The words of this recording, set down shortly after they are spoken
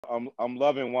I'm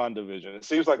loving WandaVision. It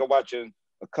seems like I'm watching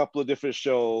a couple of different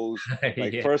shows.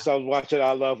 Like Yeah. first I was watching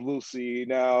I Love Lucy.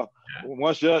 Now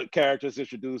once your characters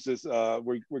introduced us,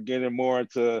 we're getting more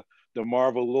into the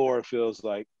Marvel lore, it feels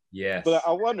like. But Yes.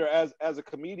 I wonder, as a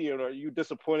comedian, are you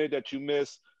disappointed that you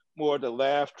missed more of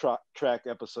the track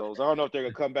episodes? I don't know if they're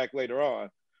gonna come back later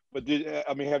on, but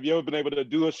have you ever been able to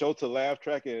do a show to laugh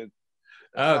track, and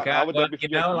Oh how God. would Well, that be for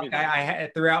you your know, like comedian? I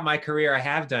had throughout my career, I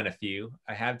have done a few.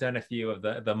 I have done a few of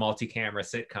the multi-camera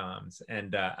sitcoms,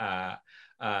 and I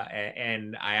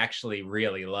actually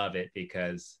really love it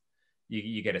because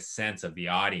you get a sense of the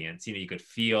audience. You know, you could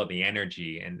feel the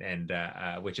energy, and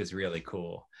which is really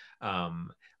cool.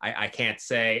 I can't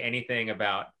say anything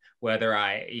about whether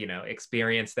I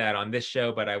experienced that on this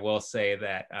show, but I will say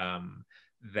that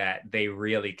that they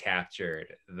really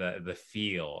captured the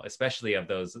feel, especially of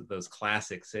those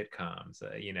classic sitcoms.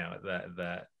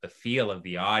 The feel of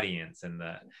the audience, and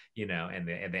the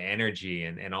energy,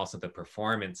 and also the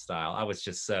performance style. I was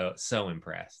just so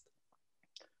impressed.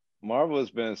 Marvel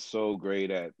has been so great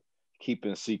at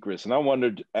keeping secrets, and I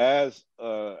wondered, as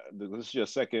this is your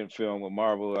second film with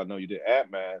Marvel, I know you did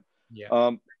Ant-Man. Yeah.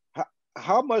 How,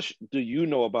 how much do you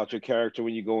know about your character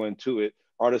when you go into it?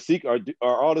 Are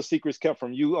all the secrets kept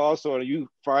from you also, or do you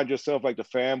find yourself like the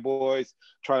fanboys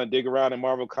trying to dig around in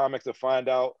Marvel comics to find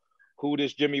out who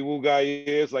this Jimmy Woo guy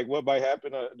is? Like, what might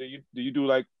happen? Do you do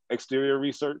like exterior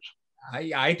research?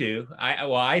 I do.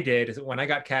 I did when I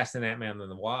got cast in Ant-Man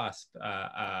and the Wasp.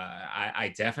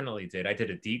 I definitely did. I did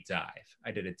a deep dive.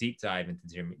 I did a deep dive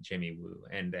into Jimmy Woo,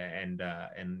 and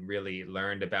really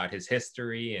learned about his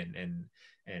history, and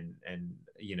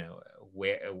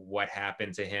what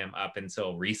happened to him up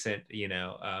until recent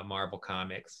Marvel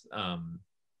comics.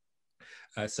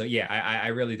 So yeah, I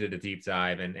really did a deep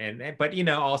dive, but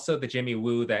also the Jimmy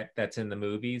Woo that's in the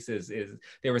movies is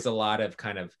there was a lot of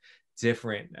kind of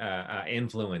different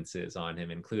influences on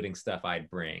him, including stuff I'd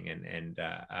bring,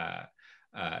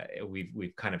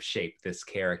 we've kind of shaped this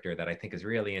character that I think is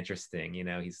really interesting.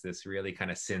 He's this really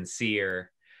kind of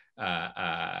sincere,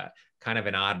 kind of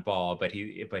an oddball, but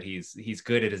he's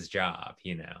good at his job.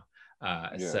 Yeah.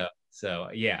 So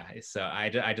yeah, so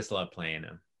I just love playing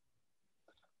him.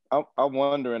 I'm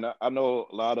wondering. I know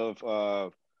a lot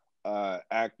of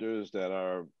actors that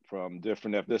are from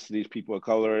different ethnicities, people of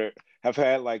color, have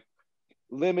had like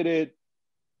limited.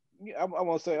 I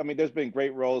won't say. I mean, there's been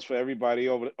great roles for everybody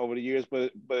over the years,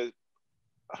 but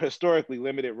historically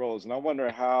limited roles. And I wonder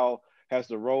how has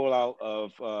the rollout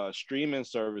of streaming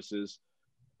services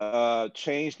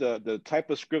changed the type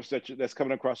of scripts that's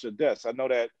coming across your desk. I know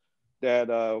that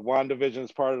WandaVision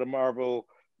is part of the Marvel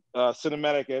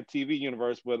cinematic and TV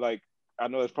universe, but like I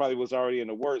know it probably was already in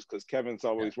the works because Kevin's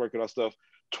always working on stuff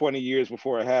 20 years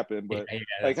before it happened. But Yeah,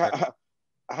 like, that's right.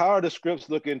 how are the scripts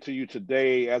looking to you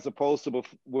today as opposed to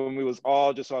when we was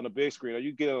all just on the big screen? Are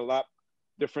you getting a lot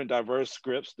different, diverse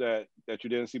scripts that you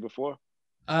didn't see before?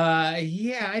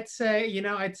 Yeah, I'd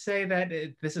say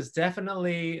that this is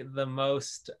definitely the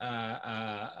most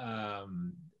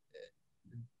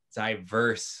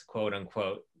diverse, quote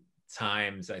unquote,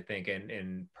 times I think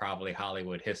in probably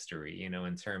Hollywood history,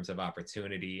 in terms of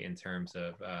opportunity, in terms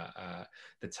of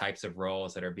the types of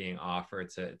roles that are being offered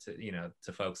to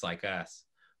folks like us.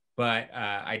 But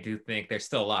I do think there's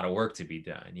still a lot of work to be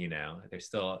done. There's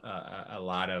still a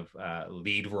lot of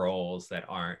lead roles that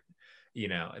aren't,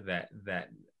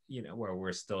 where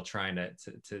we're still trying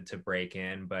to break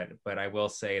in. But I will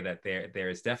say that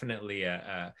there's definitely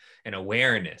an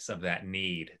awareness of that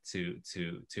need to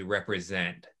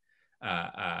represent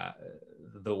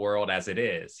the world as it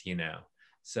is.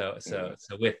 So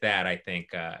with that, I think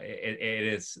it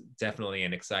is definitely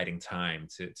an exciting time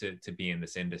to be in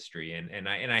this industry, and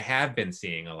I have been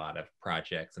seeing a lot of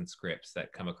projects and scripts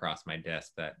that come across my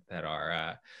desk that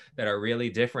are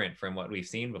really different from what we've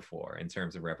seen before in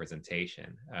terms of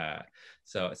representation.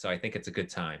 So I think it's a good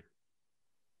time.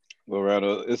 Well,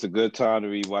 Randall, it's a good time to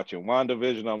be watching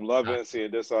WandaVision. I'm loving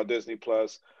seeing this on Disney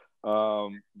Plus.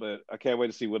 But I can't wait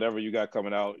to see whatever you got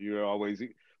coming out. You're always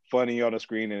funny on the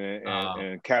screen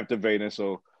and captivating.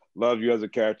 So love you as a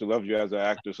character, love you as an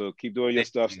actor. So keep doing your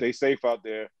stuff. Stay safe out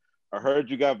there. I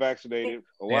heard you got vaccinated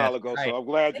a while ago, Right. so I'm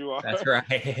glad you are. That's right.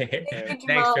 Thanks,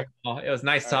 Jamal. It was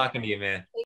nice talking to you, man.